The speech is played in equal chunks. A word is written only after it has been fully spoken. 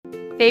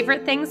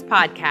Favorite Things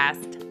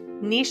Podcast,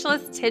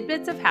 nicheless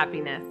tidbits of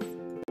happiness.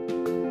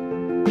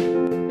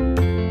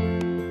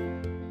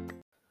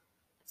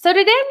 So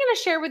today I'm going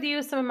to share with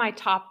you some of my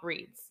top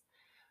reads.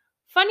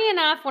 Funny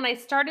enough, when I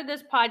started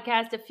this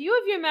podcast, a few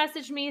of you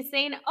messaged me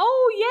saying,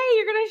 "Oh, yay,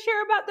 you're going to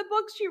share about the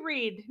books you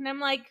read." And I'm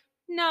like,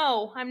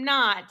 no, I'm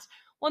not.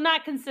 Well,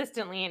 not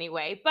consistently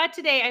anyway. But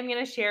today I'm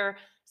going to share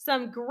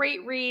some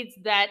great reads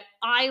that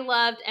I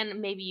loved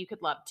and maybe you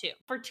could love too.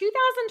 For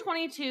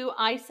 2022,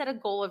 I set a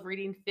goal of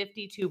reading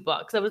 52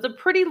 books. It was a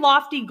pretty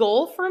lofty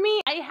goal for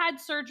me. I had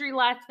surgery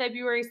last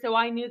February, so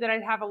I knew that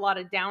I'd have a lot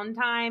of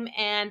downtime,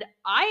 and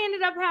I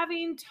ended up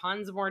having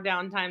tons more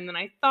downtime than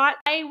I thought.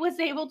 I was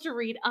able to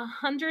read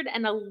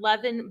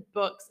 111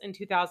 books in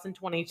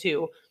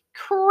 2022.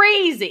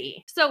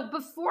 Crazy. So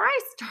before I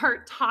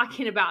start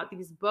talking about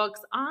these books,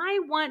 I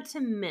want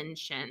to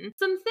mention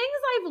some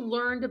things I've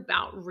learned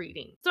about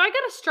reading. So I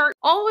got to start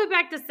all the way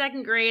back to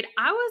second grade.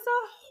 I was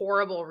a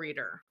horrible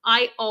reader.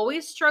 I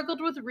always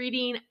struggled with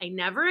reading. I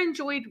never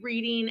enjoyed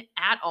reading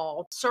at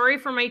all. Sorry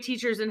for my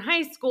teachers in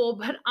high school,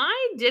 but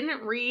I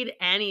didn't read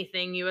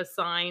anything you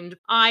assigned.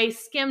 I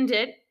skimmed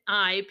it.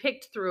 I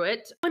picked through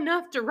it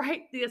enough to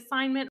write the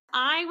assignment.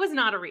 I was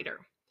not a reader.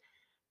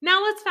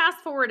 Now let's fast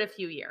forward a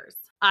few years.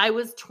 I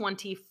was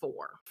 24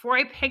 before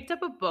I picked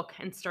up a book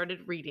and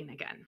started reading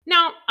again.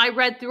 Now, I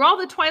read through all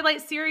the Twilight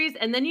series,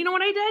 and then you know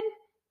what I did?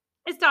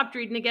 I stopped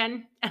reading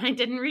again, and I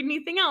didn't read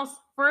anything else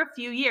for a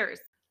few years.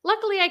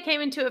 Luckily, I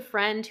came into a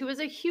friend who was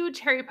a huge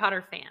Harry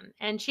Potter fan,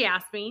 and she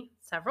asked me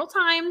several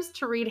times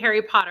to read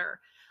Harry Potter.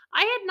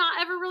 I had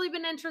not ever really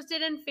been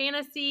interested in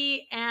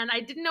fantasy, and I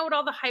didn't know what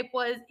all the hype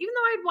was, even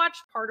though I'd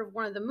watched part of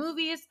one of the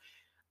movies.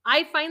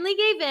 I finally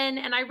gave in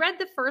and I read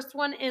the first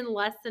one in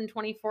less than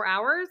 24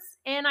 hours,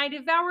 and I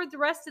devoured the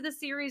rest of the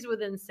series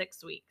within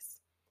 6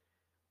 weeks.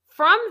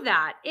 From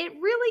that, it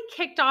really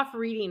kicked off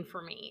reading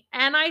for me,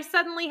 and I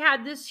suddenly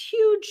had this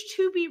huge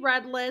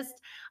to-be-read list.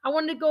 I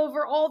wanted to go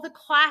over all the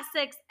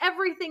classics,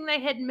 everything that I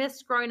had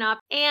missed growing up,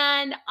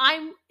 and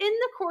I'm in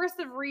the course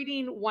of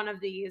reading one of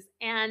these,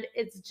 and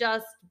it's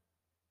just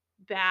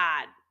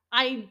bad.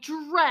 I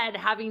dread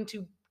having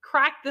to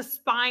crack the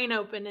spine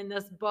open in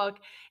this book.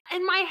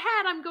 In my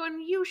head, I'm going,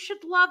 you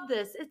should love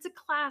this. It's a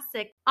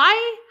classic.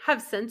 I have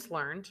since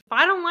learned, if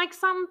I don't like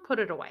something, put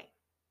it away.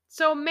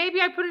 So maybe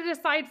I put it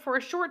aside for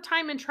a short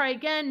time and try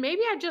again.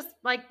 Maybe I just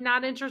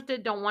not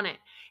interested, don't want it.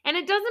 And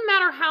it doesn't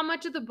matter how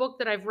much of the book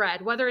that I've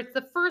read, whether it's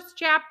the first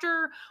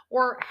chapter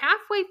or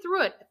halfway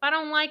through it. If I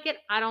don't like it,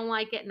 I don't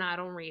like it and I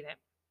don't read it.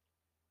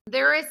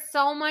 There is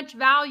so much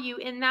value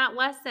in that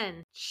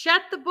lesson.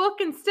 Shut the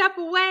book and step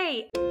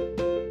away.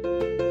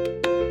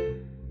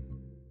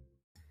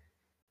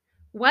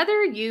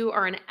 Whether you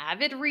are an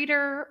avid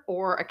reader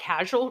or a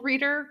casual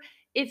reader,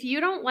 if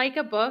you don't like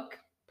a book,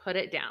 put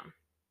it down.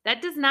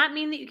 That does not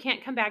mean that you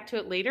can't come back to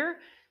it later,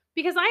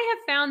 because I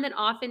have found that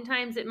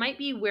oftentimes it might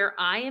be where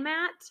I am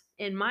at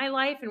in my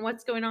life and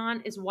what's going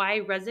on is why I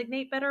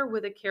resonate better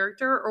with a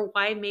character or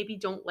why I maybe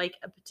don't like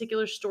a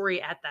particular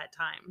story at that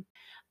time.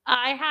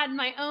 I had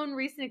my own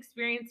recent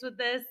experience with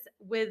this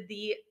with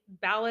the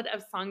Ballad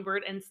of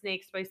Songbird and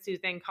Snakes by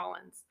Suzanne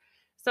Collins.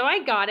 So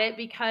I got it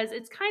because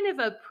it's kind of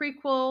a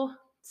prequel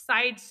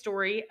side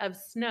story of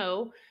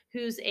Snow,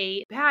 who's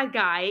a bad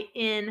guy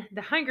in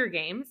the Hunger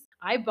Games.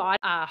 I bought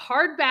a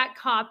hardback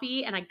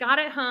copy and I got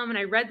it home and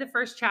I read the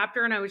first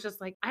chapter and I was just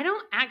like, I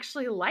don't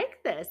actually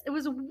like this. It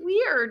was a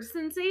weird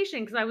sensation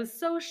because I was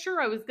so sure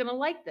I was going to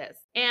like this.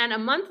 And a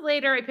month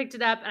later, I picked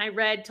it up and I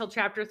read till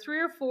chapter 3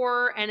 or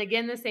 4. And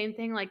again, the same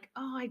thing, like,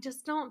 oh, I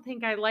just don't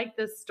think I like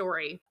this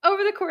story.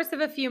 Over the course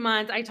of a few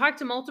months, I talked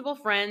to multiple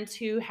friends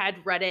who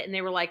had read it and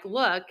they were like,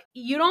 look,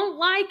 you don't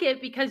like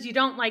it because you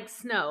don't like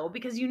Snow,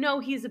 because you know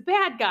he's a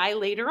bad guy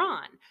later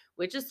on.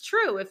 Which is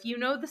true. If you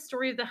know the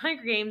story of the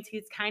Hunger Games,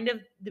 he's kind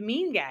of the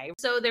mean guy.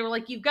 So they were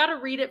like, you've got to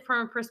read it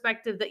from a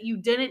perspective that you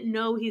didn't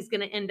know he's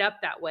going to end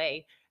up that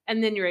way.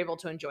 And then you're able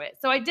to enjoy it.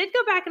 So I did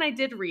go back and I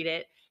did read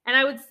it. And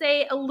I would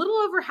say a little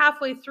over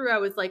halfway through, I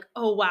was like,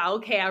 oh, wow,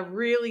 okay, I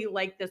really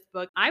like this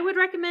book. I would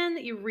recommend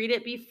that you read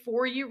it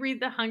before you read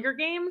the Hunger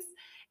Games,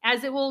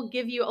 as it will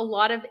give you a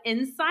lot of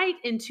insight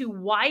into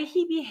why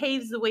he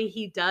behaves the way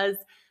he does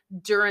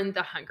during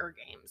the Hunger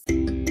Games.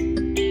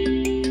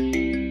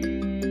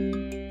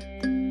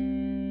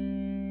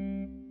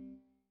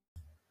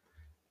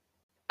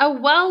 A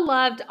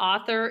well-loved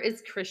author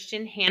is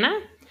Christian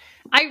Hannah.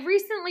 I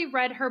recently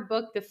read her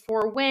book, The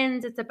Four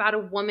Winds. It's about a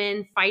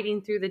woman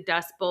fighting through the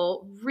Dust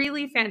Bowl.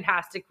 Really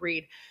fantastic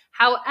read.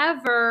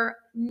 However,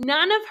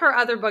 none of her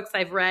other books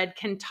I've read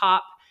can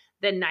top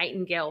The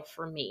Nightingale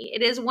for me.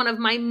 It is one of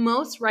my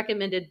most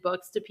recommended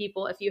books to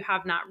people if you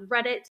have not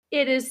read it.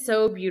 It is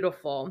so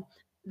beautiful.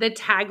 The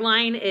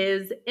tagline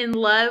is, in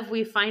love,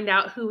 we find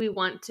out who we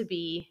want to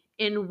be.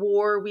 In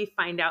war, we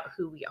find out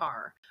who we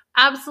are.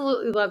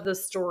 Absolutely love the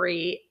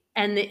story.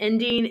 And the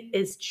ending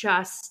is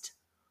just,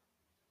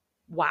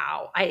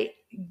 wow.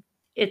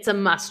 It's a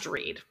must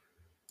read.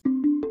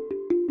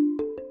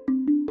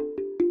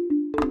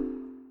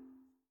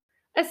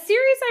 A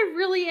series I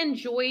really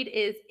enjoyed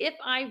is If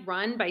I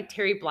Run by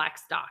Terry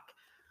Blackstock.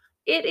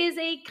 It is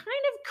a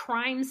kind of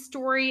crime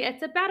story.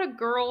 It's about a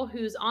girl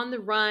who's on the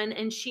run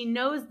and she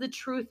knows the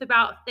truth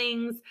about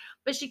things,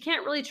 but she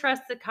can't really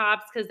trust the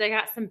cops because they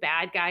got some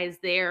bad guys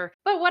there.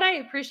 But what I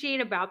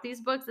appreciate about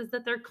these books is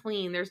that they're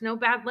clean. There's no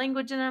bad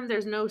language in them,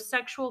 there's no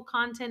sexual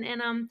content in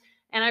them.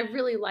 And I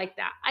really like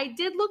that. I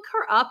did look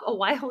her up a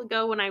while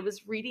ago when I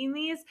was reading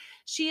these.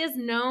 She is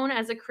known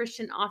as a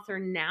Christian author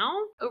now.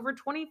 Over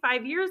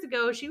 25 years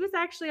ago, she was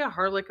actually a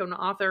Harlequin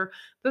author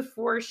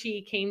before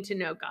she came to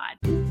know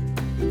God.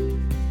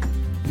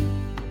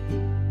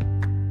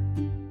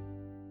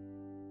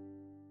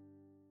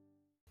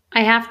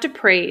 I have to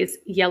praise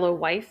Yellow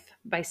Wife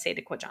by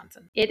Sadie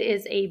Johnson. It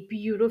is a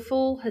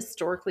beautiful,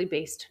 historically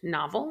based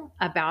novel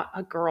about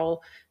a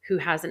girl who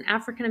has an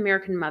African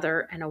American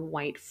mother and a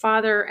white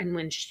father. And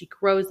when she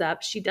grows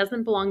up, she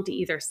doesn't belong to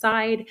either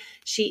side.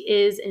 She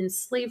is in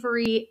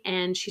slavery,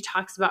 and she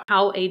talks about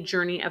how a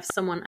journey of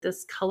someone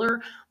this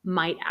color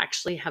might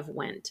actually have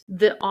went.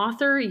 The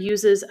author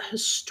uses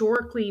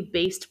historically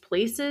based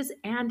places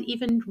and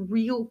even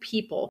real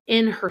people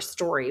in her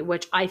story,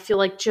 which I feel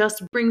like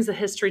just brings the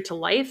history to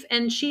life.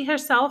 And she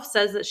herself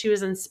says that she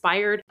was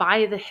inspired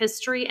by the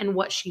history and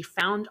what she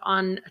found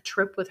on a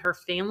trip with her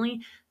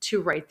family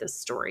to write this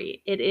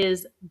story. It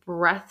is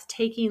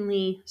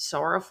breathtakingly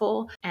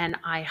sorrowful, and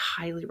I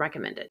highly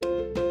recommend it.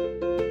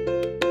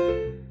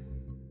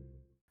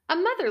 A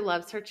mother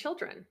loves her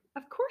children.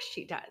 Of course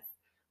she does.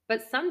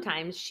 But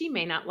sometimes she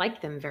may not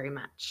like them very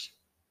much.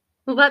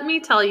 Let me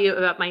tell you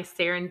about my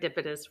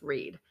serendipitous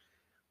read.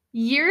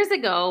 Years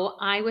ago,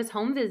 I was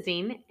home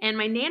visiting, and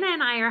my Nana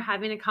and I are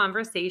having a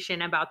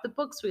conversation about the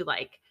books we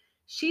like.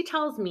 She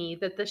tells me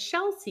that The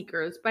Shell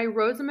Seekers by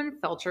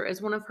Rosamund Felcher is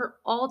one of her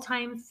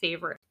all-time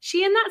favorites.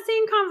 She, in that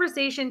same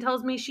conversation,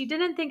 tells me she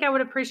didn't think I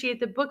would appreciate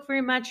the book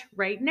very much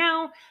right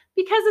now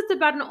because it's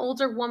about an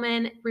older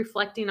woman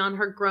reflecting on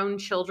her grown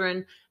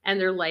children and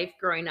their life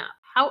growing up.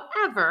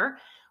 However,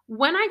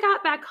 when I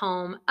got back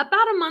home,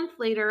 about a month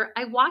later,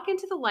 I walk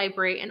into the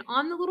library, and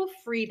on the little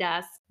free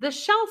desk, The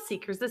Shell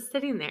Seekers is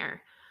sitting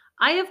there.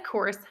 I, of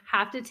course,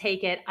 have to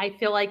take it. I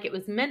feel like it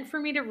was meant for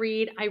me to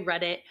read. I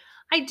read it.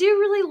 I do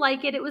really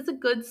like it. It was a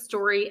good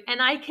story,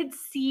 and I could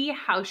see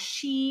how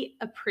she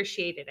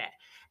appreciated it.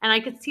 And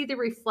I could see the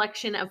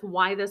reflection of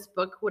why this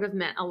book would have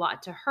meant a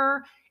lot to her.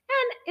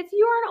 And if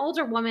you're an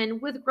older woman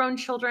with grown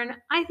children,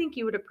 I think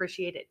you would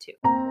appreciate it too.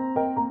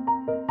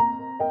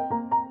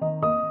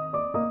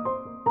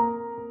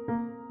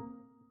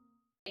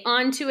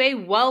 On to a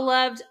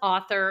well-loved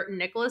author,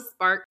 Nicholas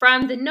Sparks.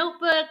 From The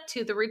Notebook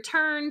to The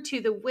Return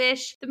to The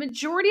Wish, the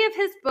majority of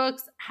his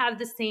books have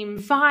the same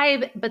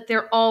vibe, but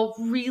they're all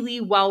really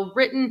well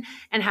written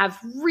and have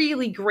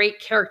really great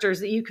characters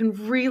that you can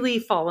really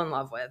fall in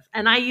love with.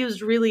 And I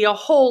used really a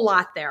whole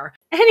lot there.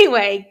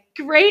 Anyway,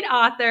 great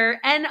author,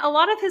 and a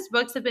lot of his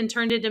books have been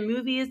turned into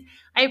movies.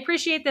 I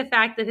appreciate the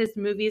fact that his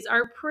movies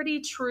are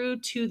pretty true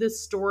to the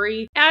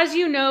story. As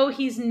you know,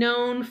 he's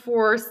known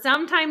for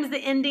sometimes the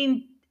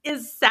ending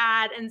is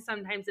sad and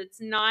sometimes it's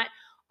not.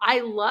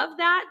 I love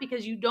that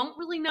because you don't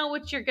really know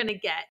what you're going to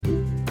get.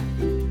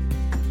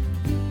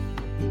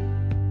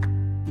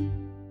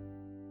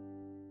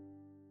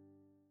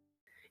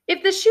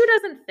 If the shoe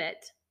doesn't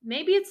fit,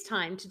 maybe it's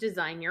time to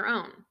design your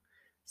own.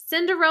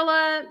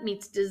 Cinderella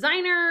meets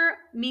designer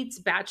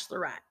meets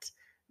bachelorette.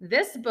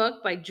 This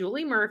book by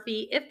Julie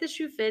Murphy, If the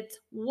Shoe Fits,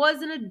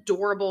 was an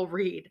adorable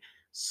read.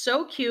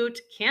 So cute.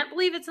 Can't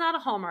believe it's not a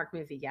Hallmark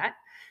movie yet.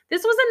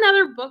 This was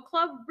another book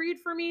club read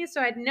for me, so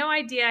I had no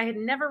idea. I had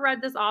never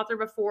read this author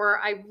before.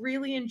 I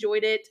really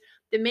enjoyed it.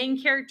 The main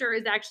character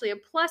is actually a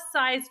plus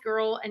size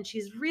girl, and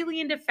she's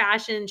really into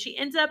fashion. She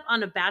ends up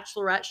on a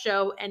bachelorette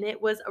show, and it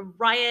was a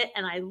riot,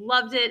 and I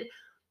loved it.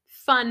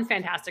 Fun,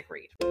 fantastic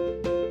read.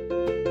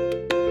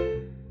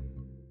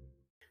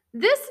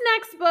 This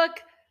next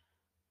book,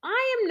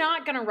 I am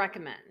not going to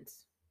recommend.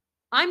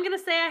 I'm going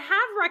to say I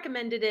have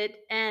recommended it,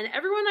 and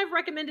everyone I've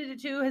recommended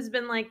it to has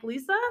been like,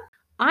 Lisa,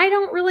 I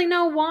don't really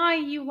know why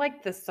you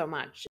like this so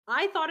much.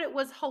 I thought it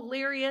was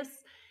hilarious.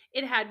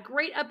 It had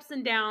great ups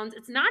and downs.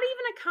 It's not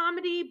even a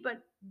comedy,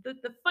 but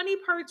the funny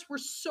parts were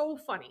so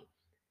funny.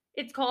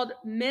 It's called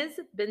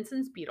Ms.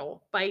 Benson's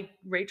Beetle by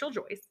Rachel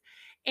Joyce.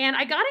 And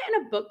I got it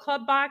in a book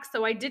club box,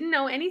 so I didn't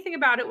know anything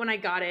about it when I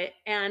got it,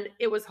 and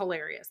it was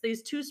hilarious.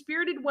 These two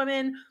spirited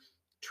women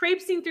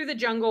traipsing through the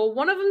jungle.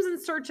 One of them's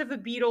in search of a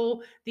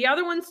beetle, the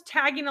other one's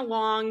tagging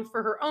along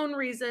for her own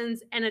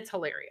reasons, and it's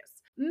hilarious.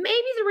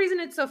 Maybe the reason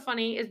it's so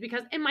funny is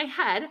because in my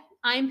head,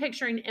 I'm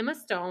picturing Emma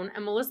Stone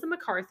and Melissa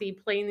McCarthy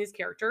playing these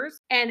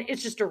characters, and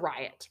it's just a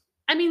riot.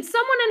 I mean,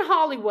 someone in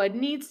Hollywood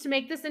needs to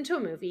make this into a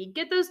movie,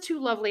 get those two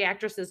lovely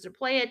actresses to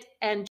play it,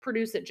 and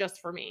produce it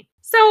just for me.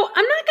 So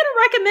I'm not going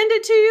to recommend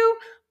it to you,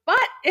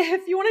 but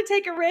if you want to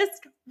take a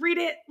risk, read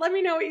it. Let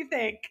me know what you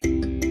think.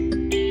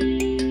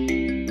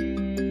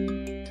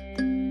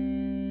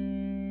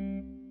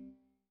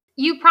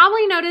 You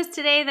probably noticed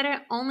today that I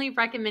only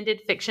recommended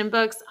fiction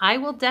books. I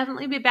will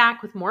definitely be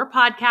back with more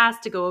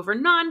podcasts to go over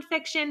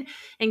nonfiction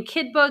and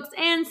kid books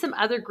and some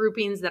other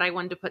groupings that I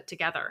wanted to put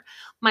together.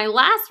 My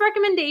last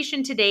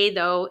recommendation today,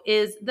 though,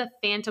 is The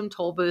Phantom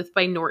Tollbooth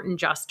by Norton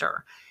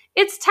Juster.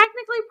 It's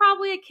technically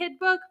probably a kid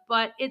book,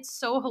 but it's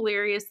so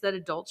hilarious that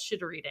adults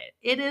should read it.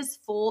 It is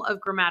full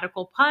of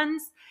grammatical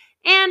puns,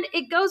 and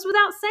it goes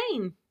without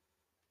saying.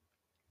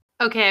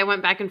 Okay, I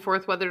went back and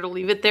forth whether to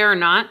leave it there or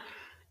not.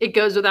 It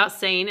goes without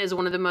saying is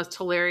one of the most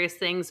hilarious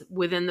things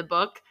within the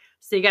book.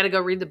 So you got to go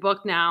read the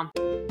book now.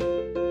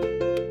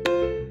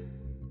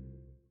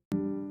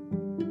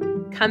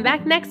 Come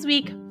back next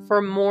week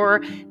for more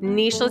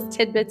nicheless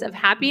tidbits of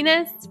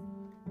happiness.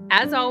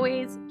 As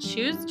always,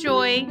 choose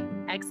joy.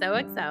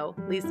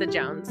 XOXO, Lisa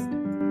Jones.